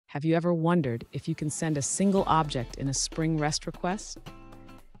Have you ever wondered if you can send a single object in a Spring REST request?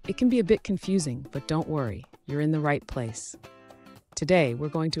 It can be a bit confusing, but don't worry, you're in the right place. Today, we're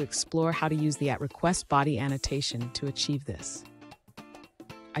going to explore how to use the @request body annotation to achieve this.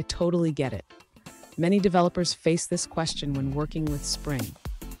 I totally get it. Many developers face this question when working with Spring.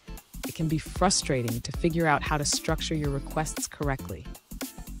 It can be frustrating to figure out how to structure your requests correctly.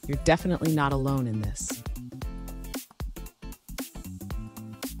 You're definitely not alone in this.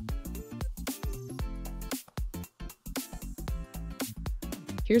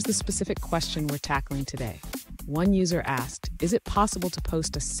 Here's the specific question we're tackling today. One user asked, is it possible to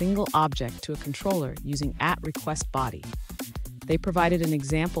post a single object to a controller using @request body? They provided an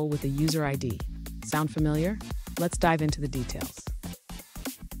example with a user ID. Sound familiar? Let's dive into the details.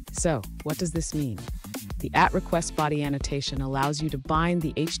 So, what does this mean? The @request body annotation allows you to bind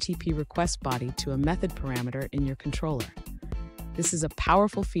the HTTP request body to a method parameter in your controller. This is a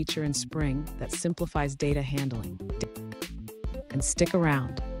powerful feature in Spring that simplifies data handling. And stick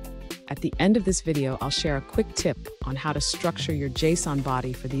around. At the end of this video, I'll share a quick tip on how to structure your JSON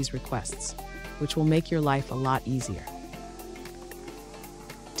body for these requests, which will make your life a lot easier.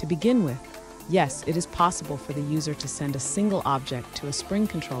 To begin with, yes, it is possible for the user to send a single object to a Spring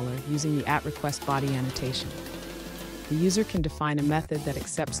controller using the @request body annotation. The user can define a method that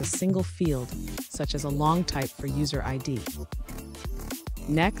accepts a single field, such as a long type for user ID.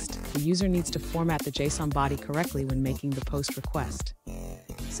 Next, the user needs to format the JSON body correctly when making the post request.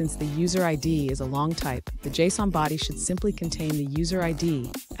 Since the user ID is a long type, the JSON body should simply contain the user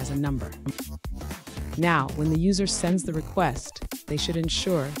ID as a number. Now, when the user sends the request, they should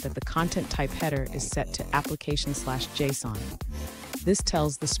ensure that the content type header is set to application/JSON. This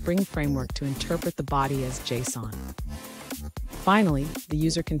tells the Spring framework to interpret the body as JSON. Finally, the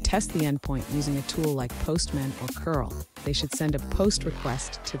user can test the endpoint using a tool like Postman or curl. They should send a post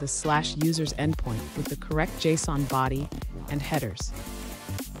request to the /users endpoint with the correct JSON body and headers.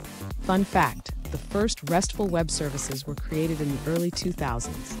 Fun fact, the first RESTful web services were created in the early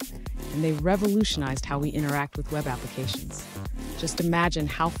 2000s, and they revolutionized how we interact with web applications. Just imagine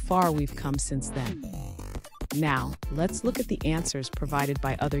how far we've come since then. Now, let's look at the answers provided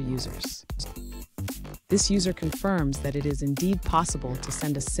by other users. This user confirms that it is indeed possible to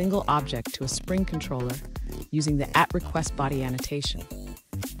send a single object to a Spring controller using the @request body annotation.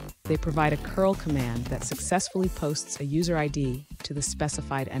 They provide a curl command that successfully posts a user ID to the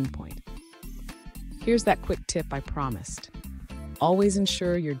specified endpoint. Here's that quick tip I promised. Always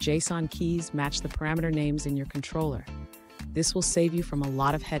ensure your JSON keys match the parameter names in your controller. This will save you from a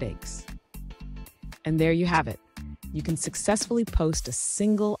lot of headaches. And there you have it. You can successfully post a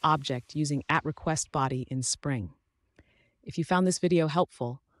single object using @request body in Spring. If you found this video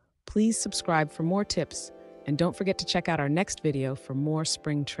helpful, please subscribe for more tips, and don't forget to check out our next video for more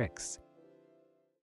Spring tricks.